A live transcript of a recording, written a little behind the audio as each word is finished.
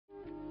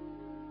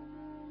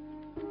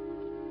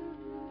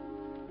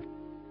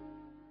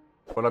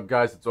What up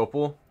guys, it's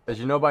Opal. As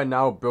you know by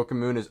now, Broken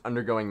Moon is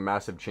undergoing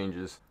massive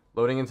changes.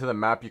 Loading into the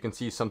map, you can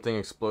see something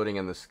exploding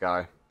in the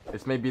sky.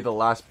 This may be the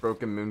last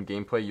Broken Moon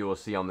gameplay you will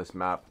see on this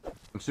map.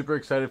 I'm super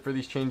excited for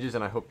these changes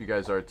and I hope you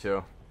guys are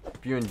too.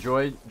 If you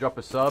enjoyed, drop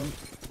a sub,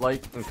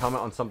 like, and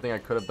comment on something I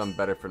could have done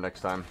better for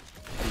next time.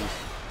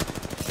 Peace.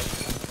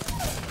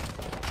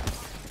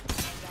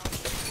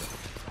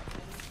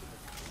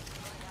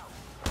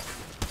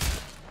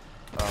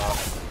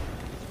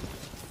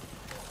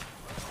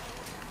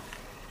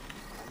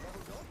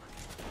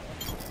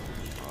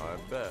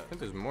 I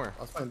think there's more.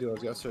 I was playing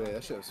duos yesterday.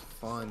 That shit was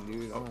fun,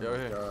 dude. Oh my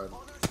god.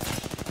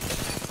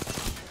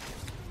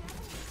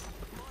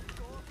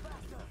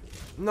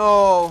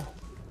 No.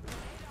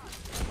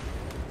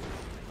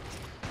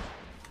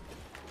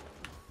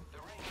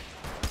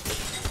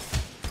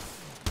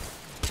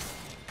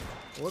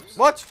 Whoops.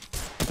 What?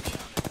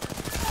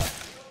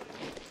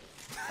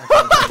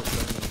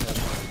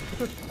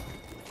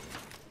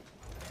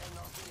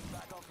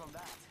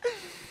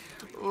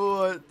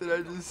 What did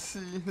I just see?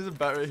 There's a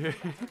bat right here.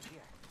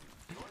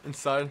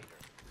 Inside.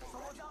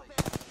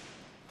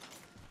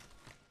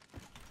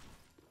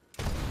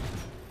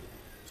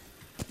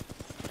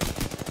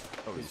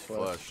 Oh, he's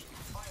flushed.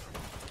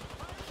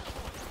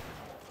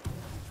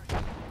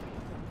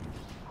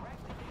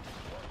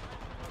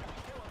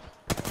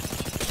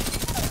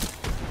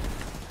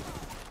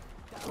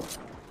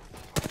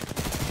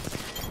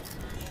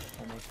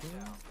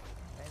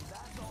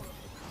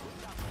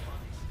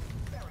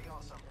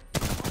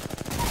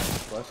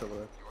 Flash over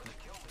there.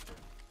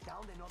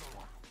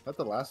 That's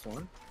the last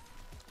one.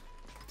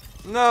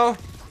 No.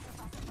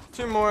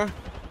 Two more.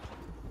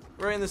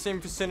 Right in the same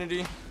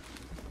vicinity.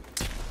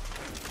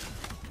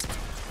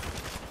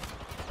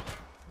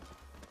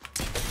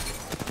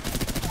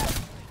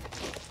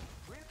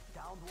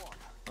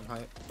 On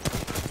height.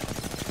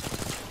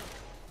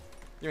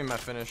 Give me my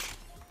finish.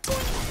 I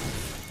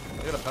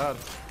got a pad.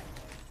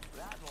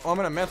 Oh, I'm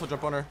gonna mantle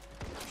jump on her.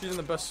 She's in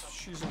the best.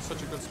 She's in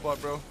such a good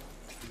spot, bro.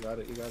 You got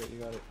it, you got it, you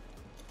got it.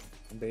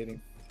 I'm baiting.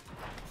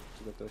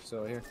 She's up there,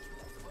 so here.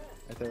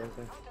 Right there, right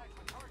there.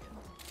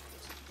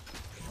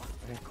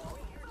 Right here.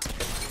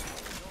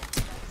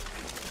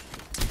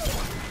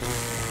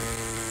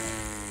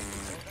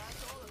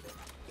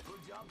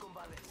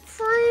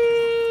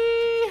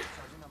 Free!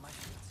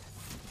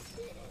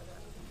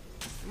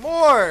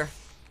 More!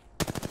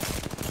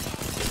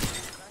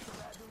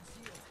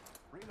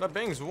 That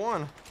bangs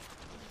one.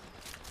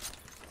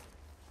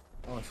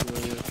 Oh, I see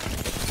where he is.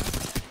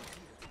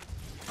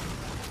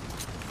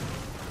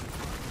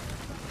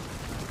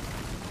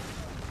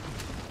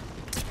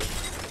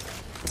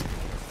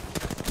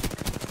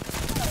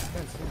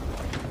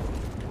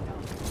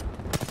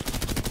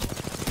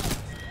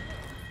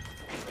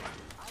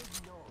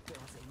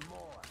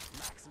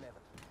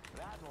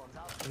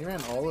 He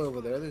ran all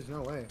over there. There's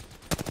no way.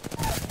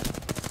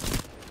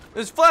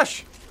 There's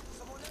flesh!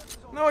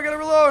 No, I gotta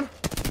reload!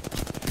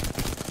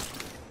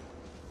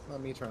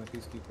 Not me trying to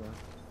peacekeeper.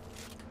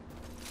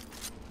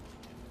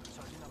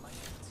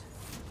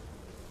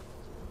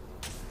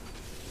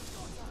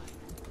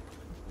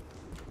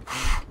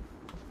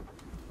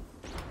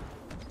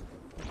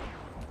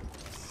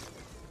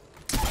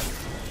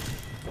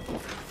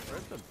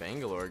 Where'd the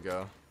Bangalore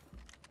go?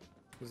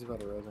 He's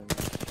about to roll right now.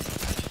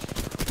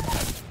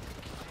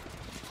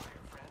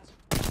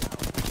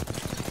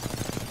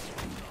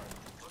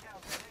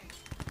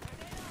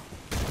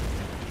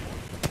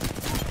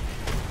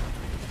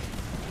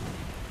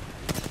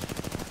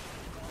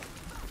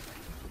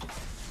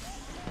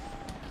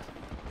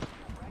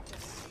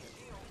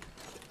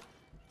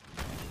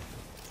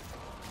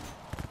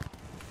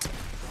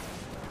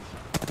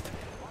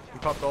 He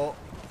popped ult.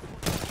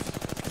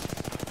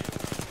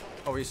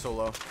 Oh, he's so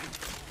low.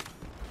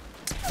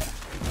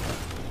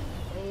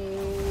 Oh,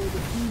 the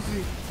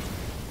Uzi.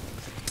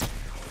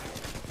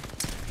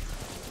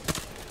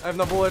 I have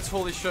no bullets,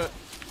 holy shit.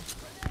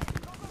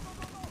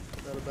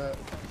 Got a bat.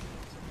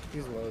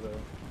 He's low though.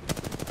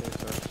 Okay,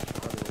 sorry.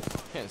 Probably is.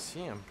 Can't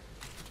see him.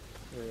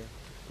 There you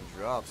He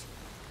drops.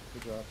 go.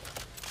 Good job.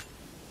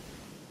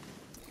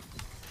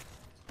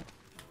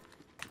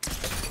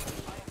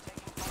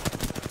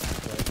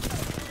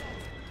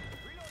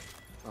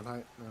 On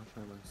height? No,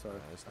 never mind. Sorry.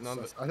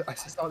 I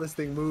just saw this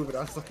thing move and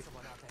I was like,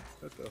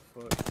 what the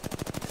fuck?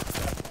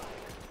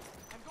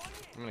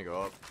 I'm gonna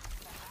go up.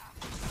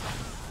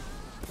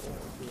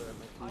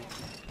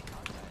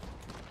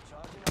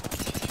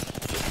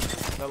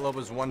 That low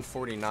was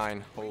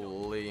 149.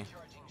 Holy.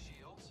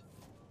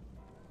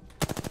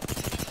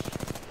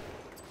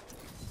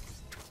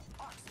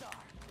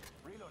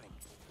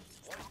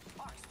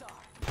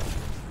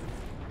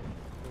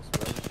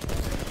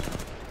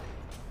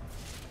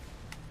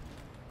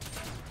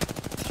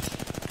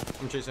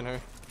 I'm chasing her.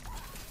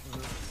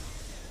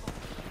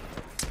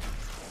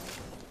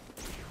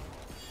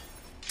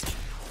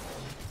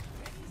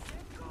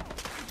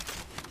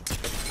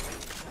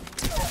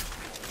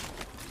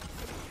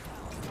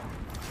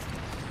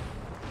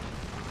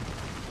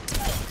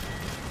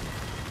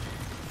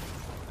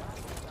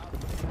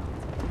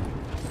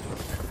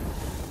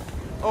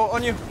 Oh,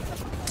 on you.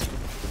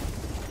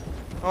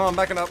 Oh, I'm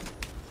backing up.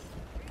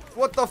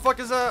 What the fuck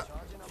is that?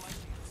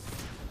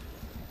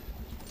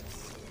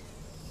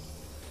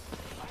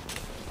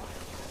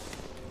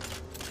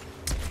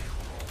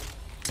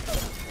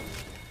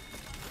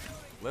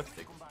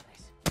 Lifting.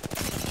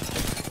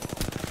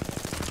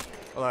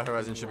 Oh, that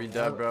horizon should be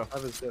dead, bro. I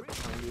have a zip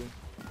behind you.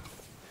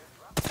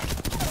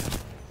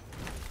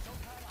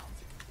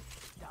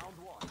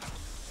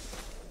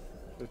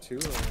 There two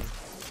or one?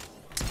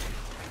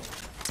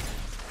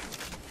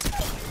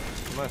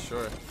 I'm not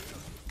sure.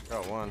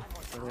 Got one.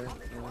 Right there,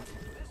 yeah.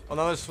 Oh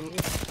no, there's one.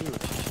 Two.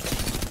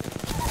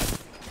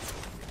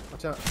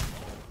 Watch out.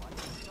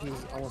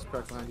 He's almost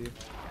cracked behind you.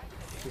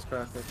 He's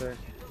cracked right there.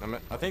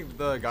 I think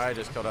the guy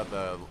just killed out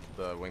the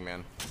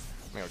wingman.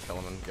 I'm gonna kill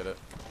him and get it.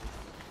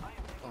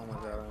 Oh my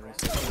god, I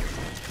missed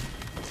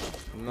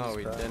it. No,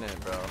 we didn't,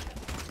 bro.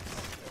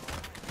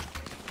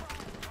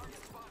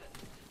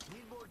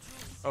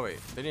 Oh wait,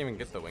 they didn't even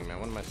get the wingman.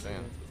 What am I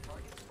saying?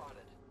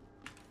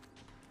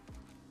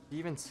 He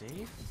even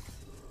safe?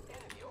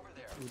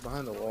 He's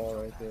behind the wall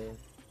right there.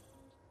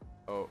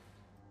 Oh.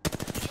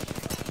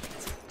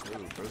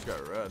 Ooh, bro's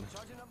got red.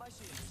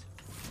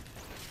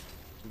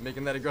 He's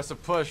making that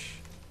aggressive push.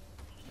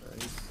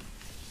 He's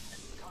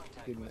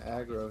getting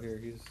aggro here.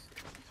 He's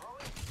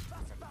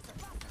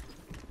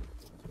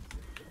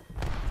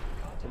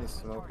getting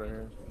smoke right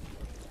here.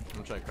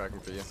 I'm trying to crack him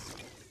for you.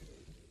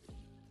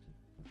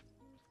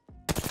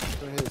 I'm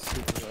gonna hit his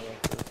super well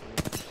after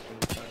this.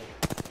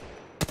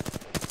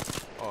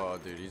 Oh,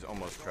 dude, he's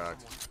almost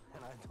cracked.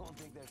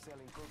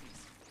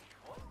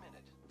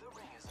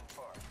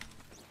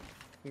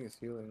 I think it's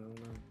healing. I don't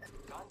know.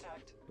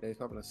 Yeah, he's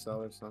popping a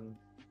cell or something.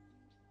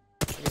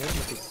 I think hit him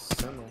with his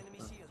sentinel.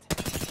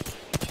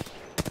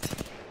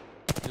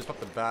 He just popped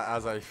the bat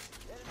as I.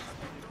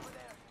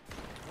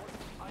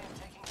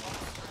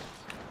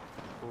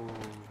 Ooh.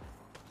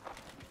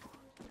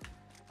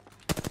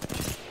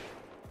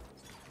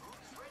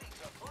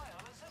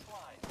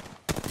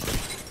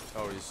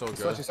 Oh, he's so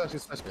good. He's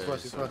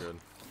so good.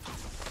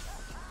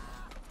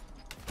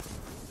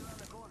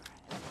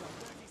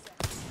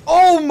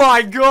 Oh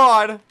my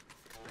god!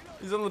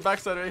 He's on the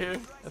backside right here.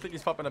 I think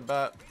he's popping a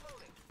bat.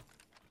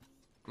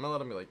 I'm gonna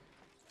let him like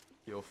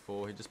heal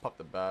full. He just popped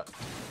the bat. I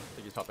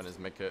think he's popping his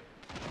mid kit.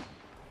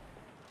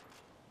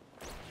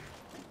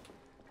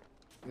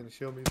 You're gonna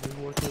show me blue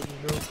more towards me?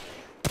 No.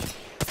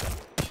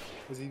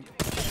 Is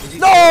he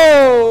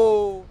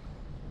No!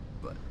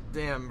 But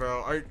damn,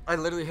 bro. I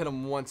literally hit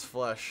him once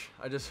flesh.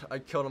 I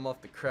killed him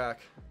off the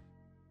crack.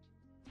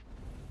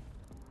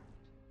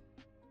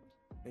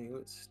 Man, you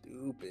look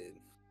stupid.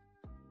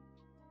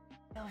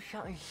 No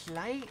something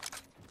slight.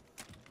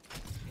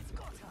 It's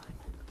go time.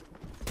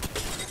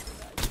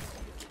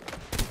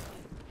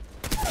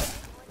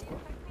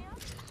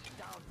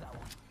 Down that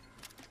one.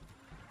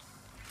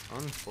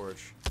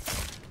 Unforge.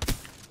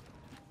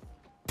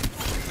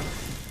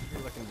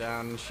 You're looking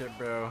down and shit,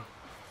 bro.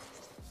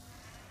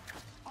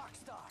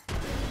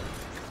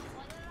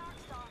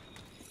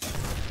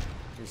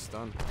 He's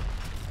stunned.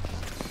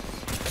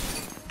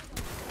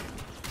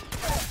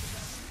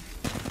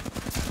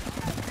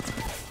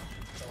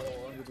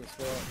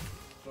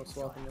 No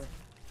swapping there.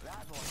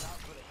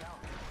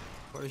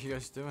 What are you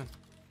guys doing?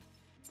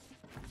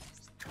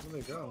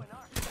 Where'd they go?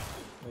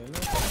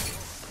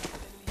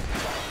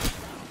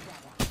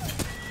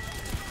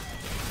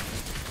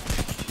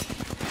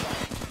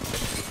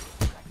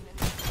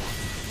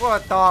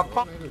 What the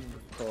fuck?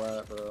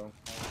 Collab, bro.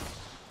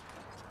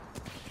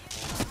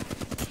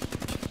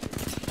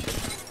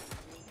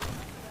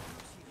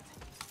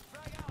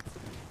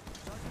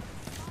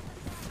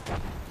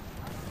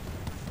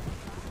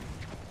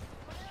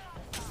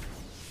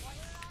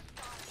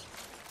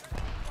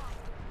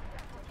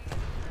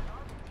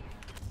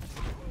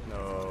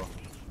 No.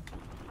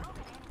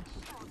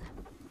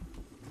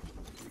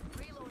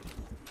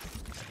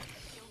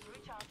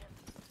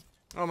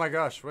 Oh my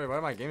gosh, wait, why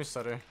am I game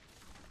stutter?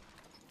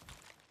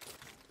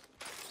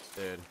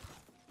 Dude.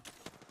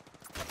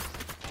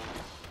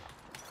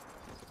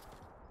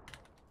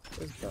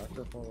 It's backed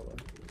up all the way.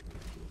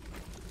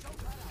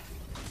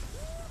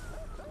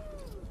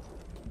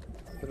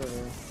 Get over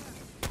here.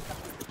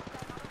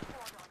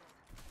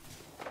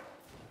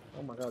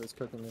 Oh my god, it's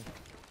cooking me.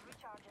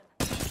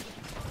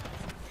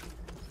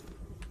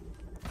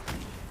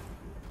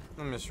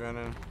 I'm just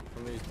running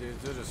from these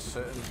dudes. They're just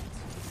sitting.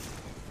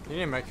 You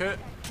need a med kit?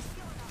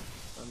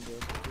 I'm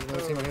good.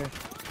 There's another team right here.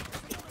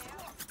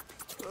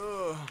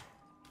 Ugh.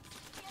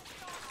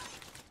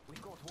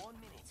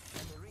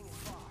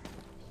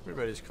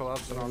 Everybody's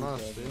collapsing on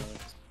us, dude.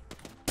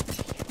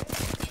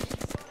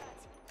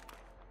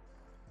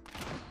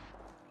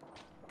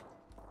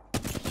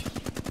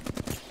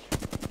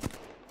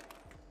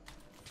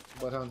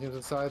 Bloodhound team's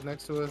inside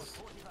next to us.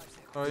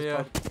 Oh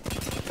yeah.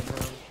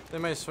 They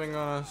might swing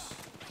on us.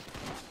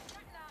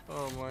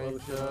 Oh my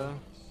god.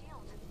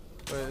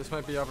 Wait, this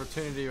might be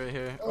opportunity right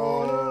here.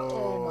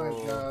 Oh my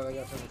god, I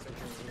got something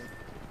here.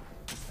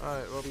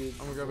 Alright, well,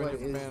 I'm gonna grab a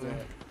new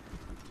banner.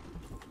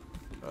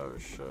 Oh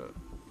shit.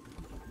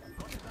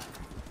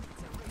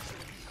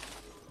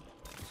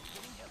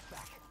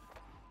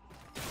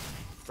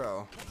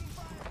 Bro,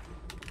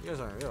 you guys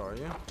aren't real, are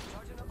you?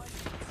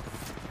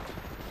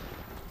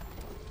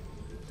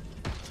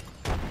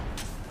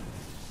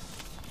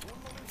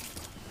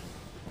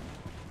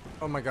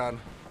 Oh my god.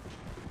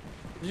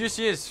 Did you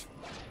see his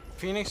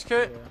Phoenix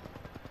kit? Yeah.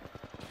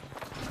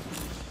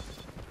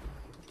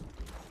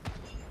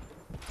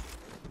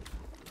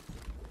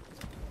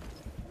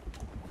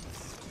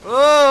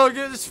 Oh,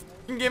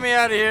 get me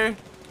out of here.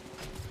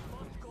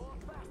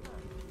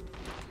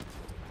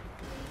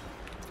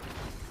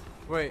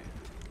 Wait.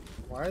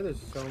 Why are there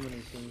so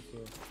many things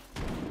here?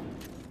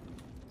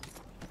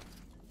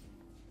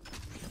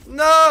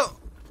 No!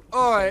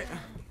 Alright.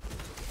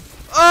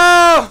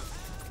 Oh!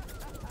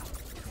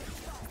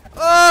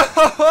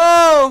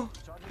 Oh!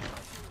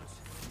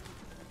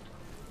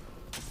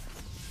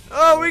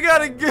 Oh, we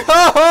gotta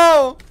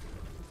go!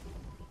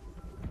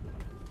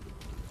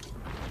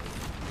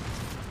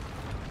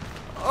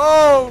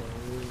 Oh!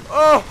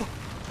 Oh!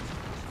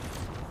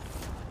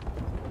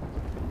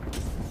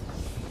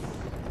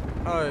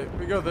 Alright,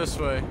 we go this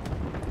way.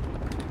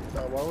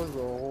 God, why was the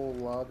whole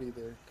lobby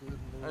there? Good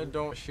I lord.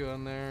 don't shoot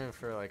in there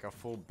for like a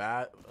full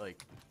bat.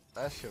 Like,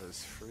 that shit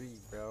was free,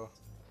 bro.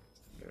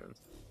 Yeah.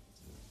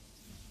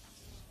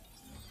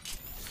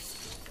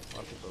 A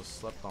lot of people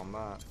slept on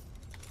that.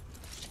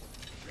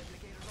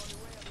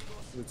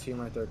 The team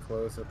right there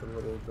close at the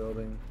little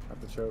building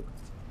at the choke.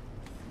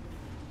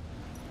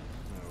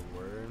 No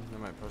word. They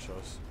might push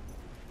us.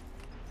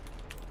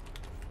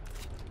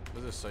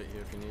 There's a site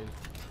here if you need.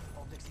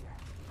 Optics here.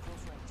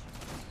 Close range.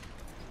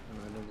 And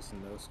I just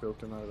no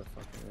scoped him out of the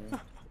fucking air.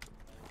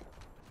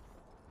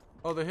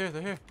 Oh, they're here,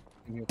 they're here.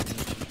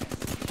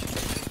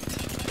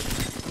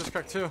 Just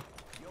cracked two. Yo,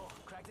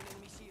 cracked an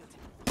enemy shield.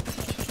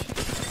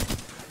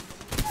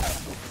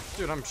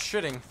 Dude, I'm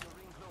shitting. Ring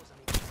close on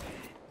me.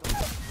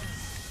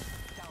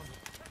 Down.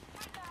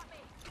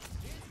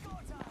 It's go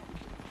time.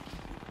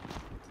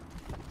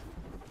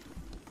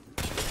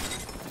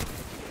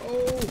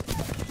 Oh!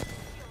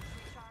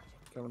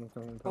 Coming.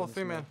 Oh,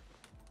 3-man.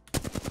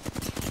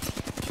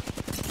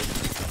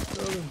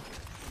 Building.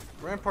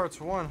 Ramparts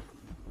 1.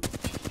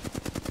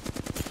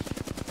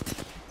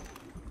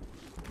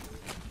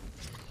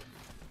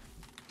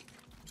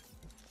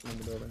 In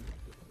the building.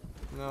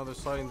 No, they're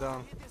sliding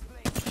down.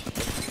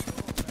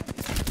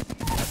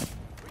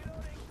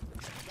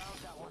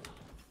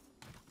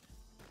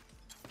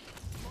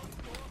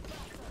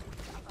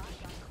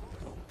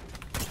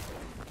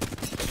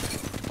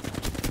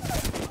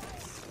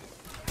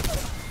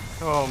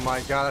 Oh my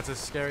god, that's a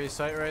scary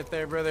sight right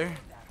there, brother.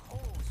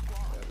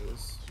 That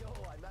is.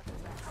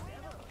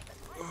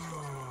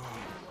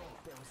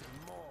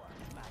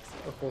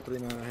 A full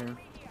 3-man right here.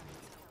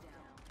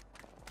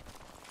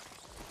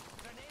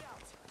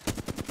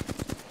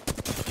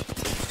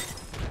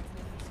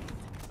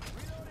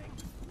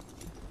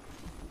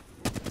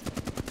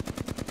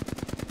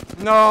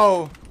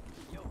 No!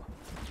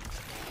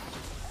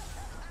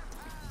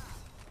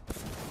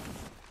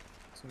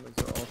 Seems like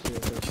they're all three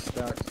of those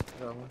stacked.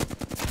 That one.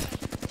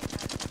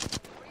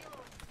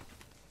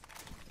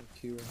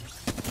 Q.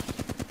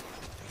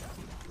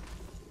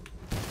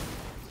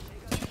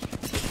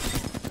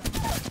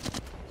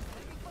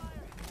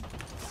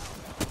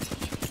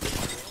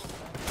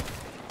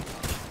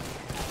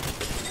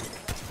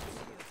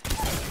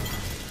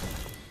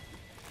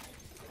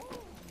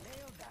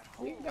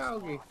 Big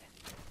doggy.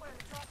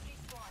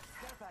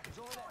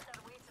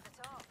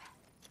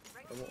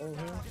 Oh,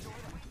 here.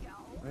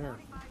 There.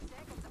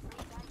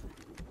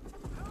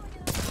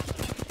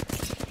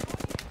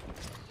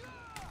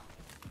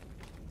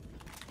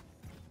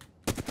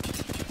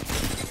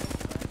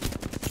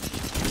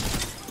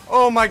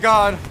 Oh my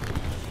god!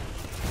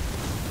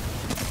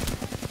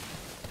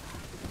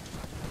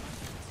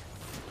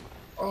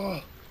 Oh!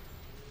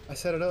 I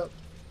set it up.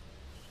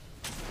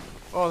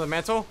 Oh, the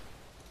mantle?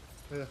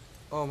 Yeah.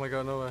 Oh my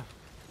god, no way.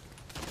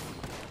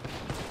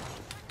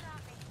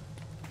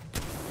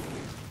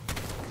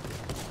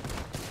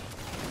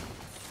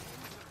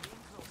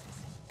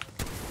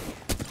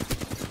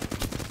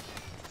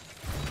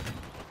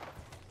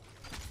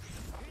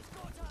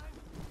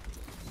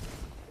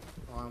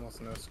 Oh, I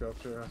almost no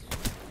scoped her.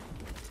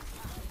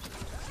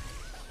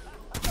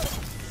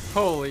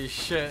 Holy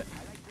shit.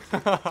 The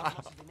next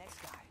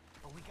guy,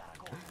 but we gotta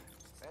go.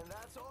 And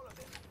that's all of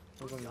it.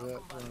 Which one's that?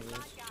 One of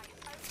those.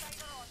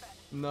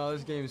 No,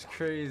 this game's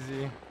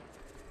crazy.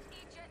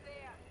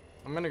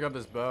 I'm gonna grab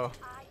this bow.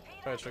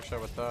 Try a trick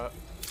shot with that.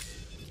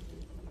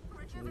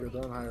 We go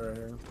down high right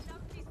here.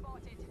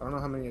 I don't know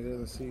how many it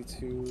is. I see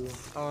 2.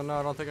 Oh no,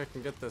 I don't think I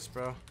can get this,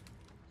 bro.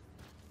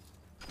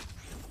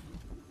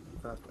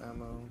 Craft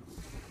ammo.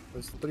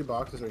 There's 3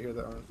 boxes right here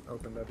that aren't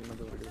opened up. You might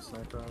be able to get a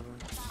sniper out of them.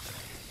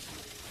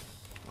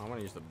 I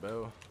wanna use the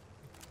bow.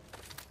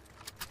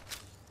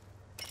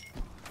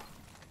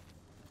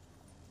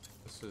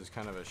 This is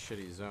kind of a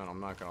shitty zone, I'm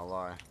not gonna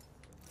lie.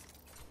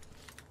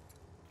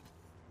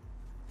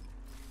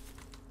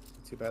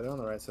 Too bad they're on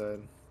the right side.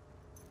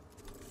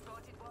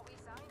 Spotted what we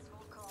signs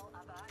will call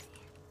a body.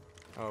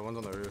 Oh, one's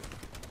on the roof.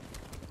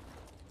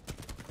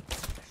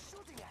 They're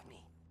shooting at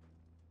me.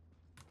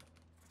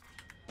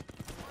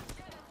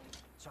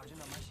 Charging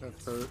on my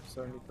That's shields. hurt.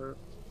 70 hurt.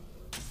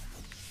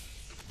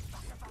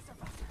 Faster, faster,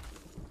 faster.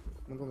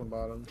 One's on the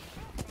bottom.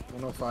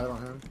 105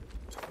 on him.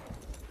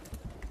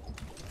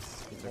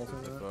 He took the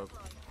Ultimate. flip up.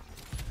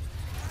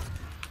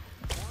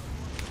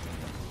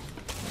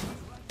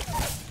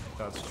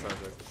 That's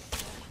tragic.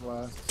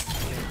 Last.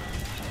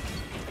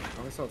 I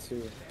only saw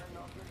 2.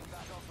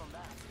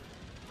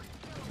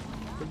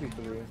 Could be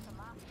 3.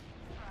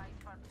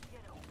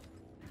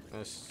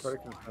 Nice. Try to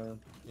confirm.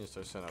 You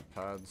start setting up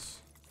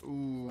pads.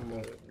 Ooh.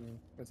 Got it.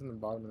 It's in the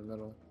bottom in the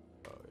middle.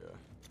 Oh yeah.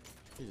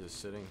 He's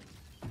just sitting.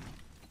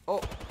 Oh,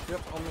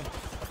 yep, on me.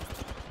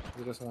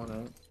 Is it just one,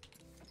 right?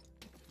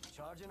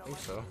 Charging I on think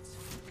my so. shields.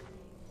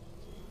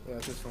 Yeah,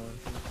 it's just one.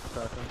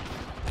 Crack him.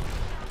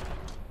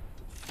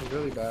 He's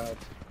really bad.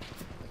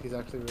 Like, he's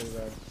actually really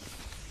bad.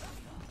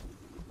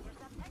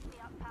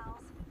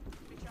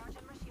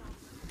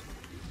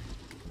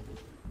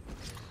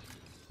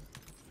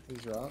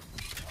 He's dropped.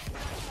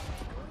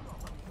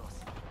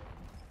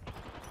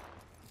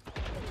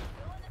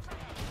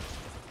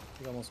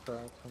 He's almost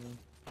cracked. I mean.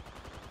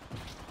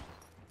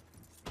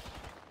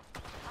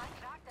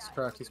 He's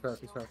cracked, he's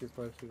cracked, he's cracked, he's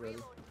close, he's ready.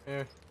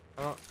 Here.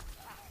 I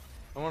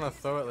want to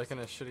throw it like in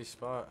a shitty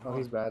spot. Oh,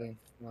 he's batting.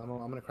 No,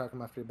 I'm gonna crack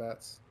him after he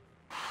bats.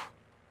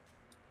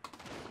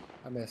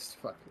 I missed.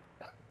 Fuck.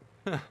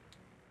 I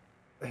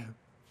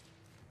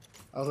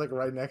was like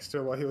right next to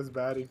him while he was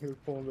batting. He was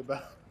pulling the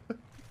bat.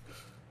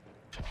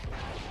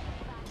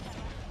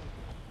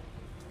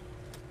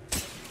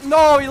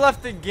 No, he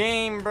left the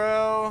game,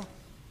 bro.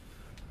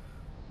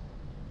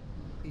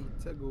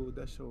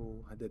 That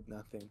show. I did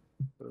nothing,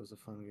 but it was a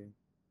fun game.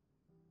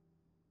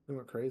 We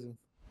went crazy.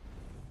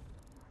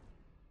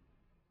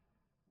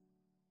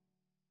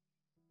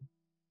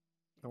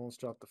 I almost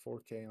dropped the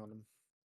 4K on him.